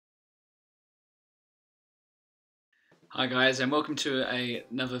Hi guys, and welcome to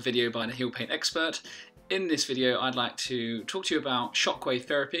another video by the heel pain expert. In this video I'd like to talk to you about shockwave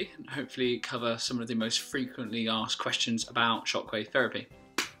therapy and hopefully cover some of the most frequently asked questions about shockwave therapy.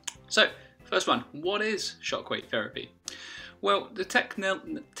 So, first one, what is shockwave therapy? Well, the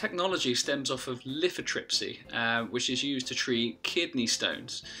technology stems off of lithotripsy, which is used to treat kidney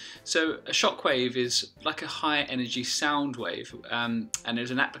stones. So a shockwave is like a high energy sound wave, and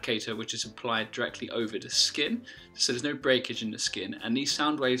there's an applicator which is applied directly over the skin, so there's no breakage in the skin, and these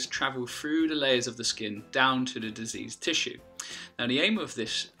sound waves travel through the layers of the skin down to the diseased tissue. Now the aim of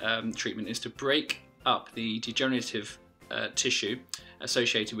this treatment is to break up the degenerative tissue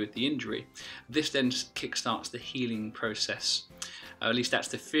associated with the injury. This then kickstarts the healing process. At least that's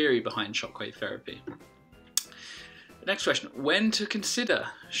the theory behind shockwave therapy. The next question, when to consider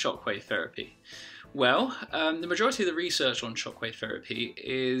shockwave therapy? Well, the majority of the research on shockwave therapy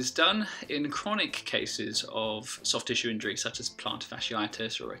is done in chronic cases of soft tissue injury such as plantar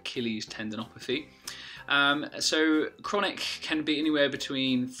fasciitis or Achilles tendinopathy. So chronic can be anywhere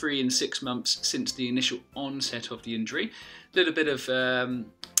between 3 and 6 months since the initial onset of the injury. A little bit of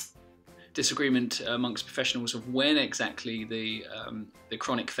disagreement amongst professionals of when exactly the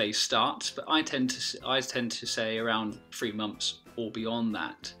chronic phase starts, but I tend to say around 3 months or beyond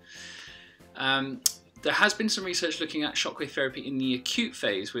that. There has been some research looking at shockwave therapy in the acute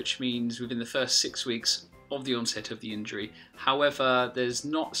phase, which means within the first 6 weeks of the onset of the injury. However, there's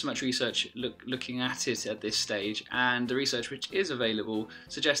not so much research looking at it at this stage, and the research which is available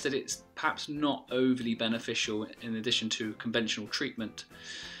suggests that it's perhaps not overly beneficial in addition to conventional treatment.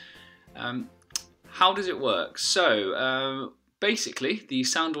 How does it work? So basically the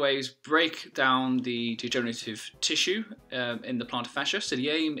sound waves break down the degenerative tissue in the plantar fascia, so the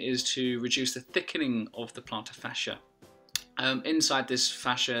aim is to reduce the thickening of the plantar fascia. Inside this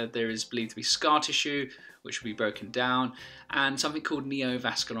fascia there is believed to be scar tissue which will be broken down, and something called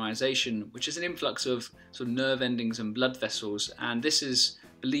neovascularization, which is an influx of sort of nerve endings and blood vessels, and this is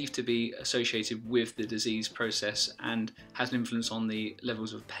believed to be associated with the disease process and has an influence on the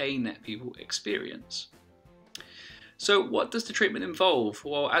levels of pain that people experience. So what does the treatment involve?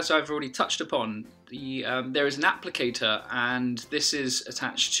 Well, as I've already touched upon, there is an applicator, and this is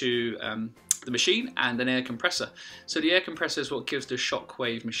attached to the machine and an air compressor. So the air compressor is what gives the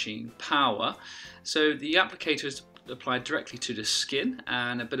shockwave machine power. So the applicator is applied directly to the skin,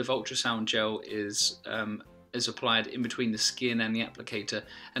 and a bit of ultrasound gel is applied in between the skin and the applicator,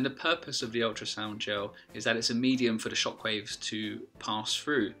 and the purpose of the ultrasound gel is that it's a medium for the shockwaves to pass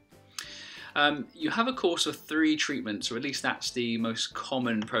through. You have a course of 3 treatments, or at least that's the most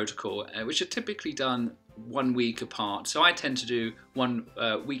common protocol, which are typically done 1 week apart. So I tend to do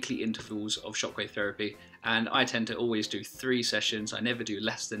weekly intervals of shockwave therapy, and I tend to always do 3 sessions. I never do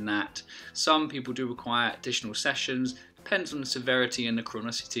less than that. Some people do require additional sessions, depends on the severity and the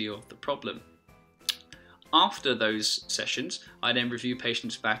chronicity of the problem. After those sessions, I then review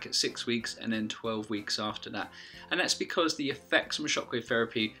patients back at 6 weeks and then 12 weeks after that. And that's because the effects from shockwave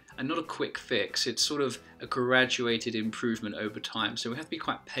therapy are not a quick fix, it's sort of a graduated improvement over time. So we have to be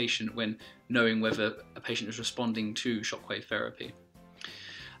quite patient when knowing whether a patient is responding to shockwave therapy.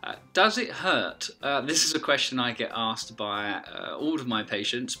 Does it hurt? This is a question I get asked by all of my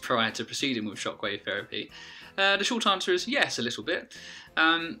patients prior to proceeding with shockwave therapy. The short answer is yes, a little bit.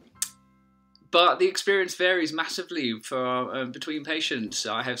 But the experience varies massively between patients.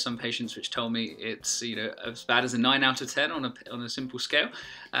 I have some patients which tell me it's as bad as a 9 out of 10 on a simple scale,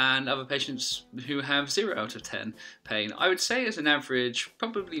 and other patients who have 0 out of 10 pain. I would say as an average,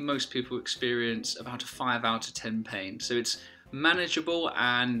 probably most people experience about a 5 out of 10 pain. So it's manageable,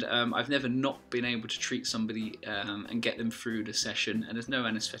 and I've never not been able to treat somebody and get them through the session, and there's no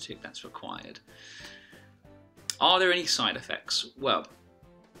anaesthetic that's required. Are there any side effects? Well,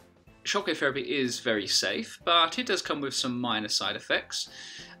 shockwave therapy is very safe, but it does come with some minor side effects.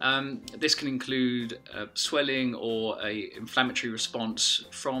 This can include swelling or an inflammatory response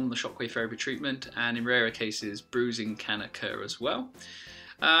from the shockwave therapy treatment, and in rarer cases bruising can occur as well.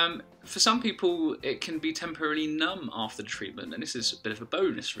 For some people it can be temporarily numb after the treatment, and this is a bit of a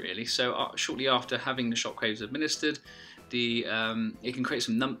bonus really. So shortly after having the shockwaves administered, it can create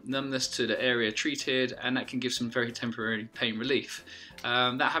some numbness to the area treated, and that can give some very temporary pain relief.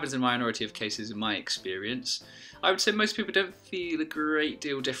 That happens in a minority of cases in my experience. I would say most people don't feel a great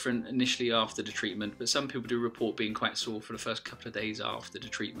deal different initially after the treatment, but some people do report being quite sore for the first couple of days after the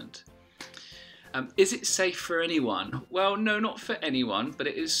treatment. Is it safe for anyone? Well, no, not for anyone, but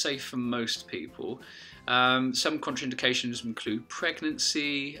it is safe for most people. Some contraindications include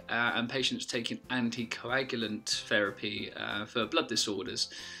pregnancy and patients taking anticoagulant therapy for blood disorders.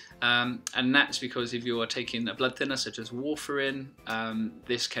 And that's because if you are taking a blood thinner such as warfarin,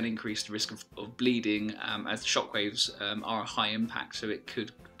 this can increase the risk of bleeding, as the shockwaves are a high impact, so it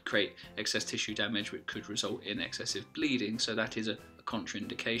could create excess tissue damage which could result in excessive bleeding, so that is a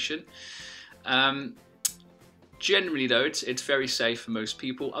contraindication. Generally though, it's very safe for most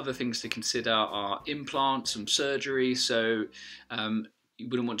people. Other things to consider are implants and surgery, so you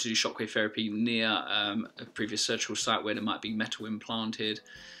wouldn't want to do shockwave therapy near a previous surgical site where there might be metal implanted.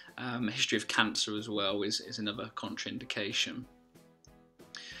 A history of cancer as well is another contraindication.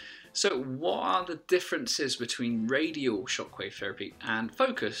 So what are the differences between radial shockwave therapy and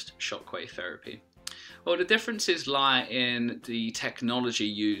focused shockwave therapy? Well, the differences lie in the technology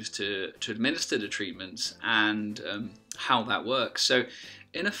used to administer the treatments and how that works. So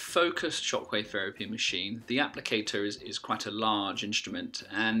in a focused shockwave therapy machine, the applicator is quite a large instrument,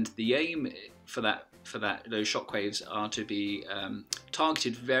 and the aim for those shockwaves are to be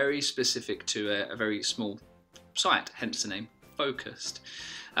targeted very specific to a very small site, hence the name focused.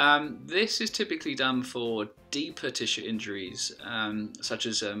 This is typically done for deeper tissue injuries, such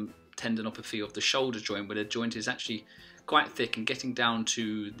as tendinopathy of the shoulder joint, where the joint is actually quite thick, and getting down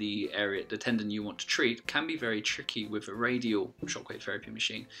to the area, the tendon you want to treat, can be very tricky with a radial shockwave therapy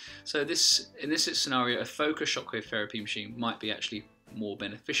machine. So in this scenario, a focused shockwave therapy machine might be actually more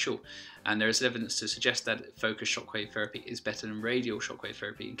beneficial, and there is evidence to suggest that focused shockwave therapy is better than radial shockwave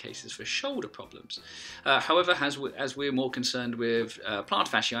therapy in cases for shoulder problems. However, as we're more concerned with plantar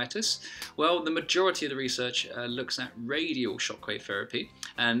fasciitis, well, the majority of the research looks at radial shockwave therapy,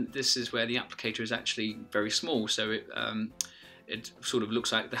 and this is where the applicator is actually very small, so it sort of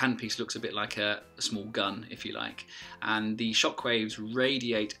looks like, the handpiece looks a bit like a small gun, if you like, and the shock waves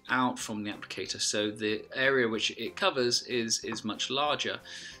radiate out from the applicator, so the area which it covers is much larger.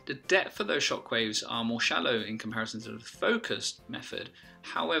 The depth of those shock waves are more shallow in comparison to the focused method.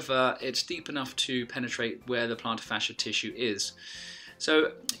 However, it's deep enough to penetrate where the plantar fascia tissue is.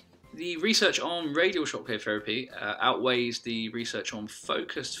 So the research on radial shockwave therapy outweighs the research on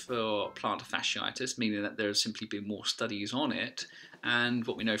focused for plantar fasciitis, meaning that there have simply been more studies on it, and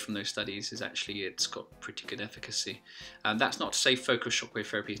what we know from those studies is actually it's got pretty good efficacy. That's not to say focused shockwave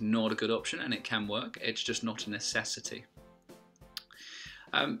therapy is not a good option, and it can work, it's just not a necessity.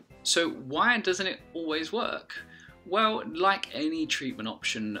 So why doesn't it always work? Well, like any treatment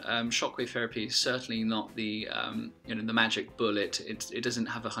option, shockwave therapy is certainly not the the magic bullet. It doesn't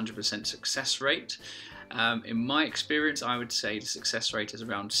have a 100% success rate. In my experience, I would say the success rate is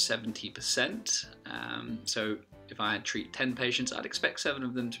around 70%. So if I treat 10 patients, I'd expect 7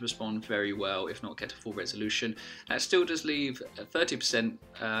 of them to respond very well, if not get a full resolution. That still does leave a 30%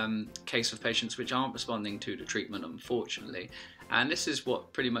 case of patients which aren't responding to the treatment, unfortunately. And this is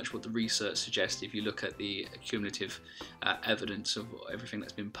pretty much what the research suggests if you look at the cumulative evidence of everything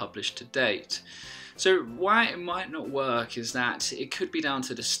that's been published to date. So why it might not work is that it could be down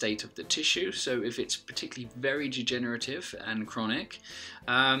to the state of the tissue. So if it's particularly very degenerative and chronic,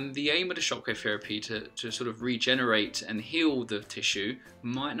 the aim of the shockwave therapy to sort of regenerate and heal the tissue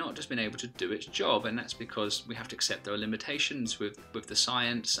might not just been able to do its job, and that's because we have to accept there are limitations with the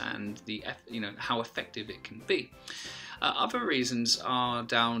science and the how effective it can be. Other reasons are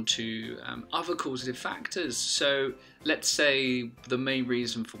down to other causative factors. So let's say the main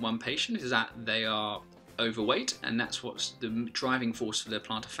reason for one patient is that they are overweight, and that's what's the driving force for their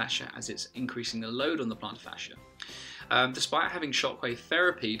plantar fascia, as it's increasing the load on the plantar fascia. Despite having shockwave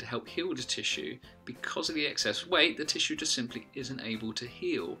therapy to help heal the tissue, because of the excess weight, the tissue just simply isn't able to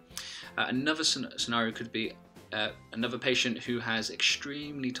heal. Another scenario could be another patient who has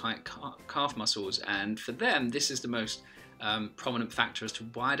extremely tight calf muscles, and for them this is the most prominent factor as to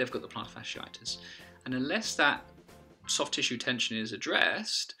why they've got the plantar fasciitis. And unless that soft tissue tension is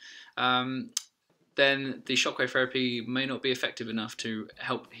addressed, then the shockwave therapy may not be effective enough to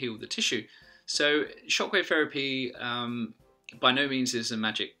help heal the tissue. So shockwave therapy by no means is a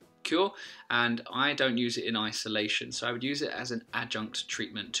magic cure, and I don't use it in isolation, so I would use it as an adjunct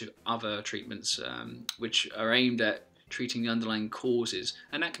treatment to other treatments which are aimed at treating the underlying causes,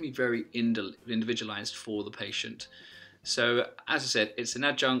 and that can be very individualized for the patient. So as I said, it's an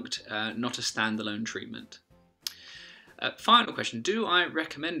adjunct, not a standalone treatment. Final question, do I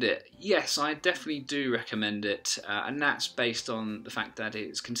recommend it? Yes, I definitely do recommend it, and that's based on the fact that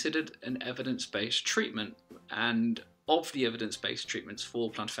it's considered an evidence-based treatment, and of the evidence-based treatments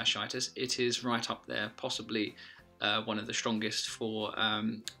for plantar fasciitis, it is right up there, possibly one of the strongest for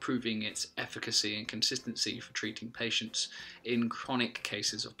proving its efficacy and consistency for treating patients in chronic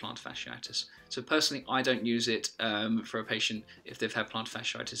cases of plantar fasciitis. So personally, I don't use it for a patient if they've had plantar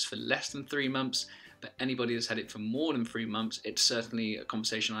fasciitis for less than 3 months, but anybody that's had it for more than 3 months, it's certainly a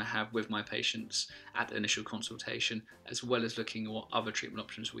conversation I have with my patients at the initial consultation, as well as looking at what other treatment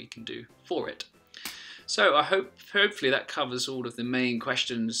options we can do for it. So I hopefully that covers all of the main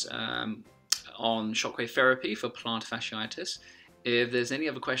questions on shockwave therapy for plantar fasciitis. If there's any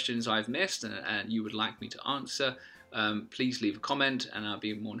other questions I've missed and you would like me to answer, please leave a comment and I'll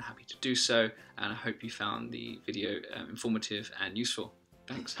be more than happy to do so. And I hope you found the video informative and useful.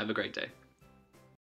 Thanks, have a great day.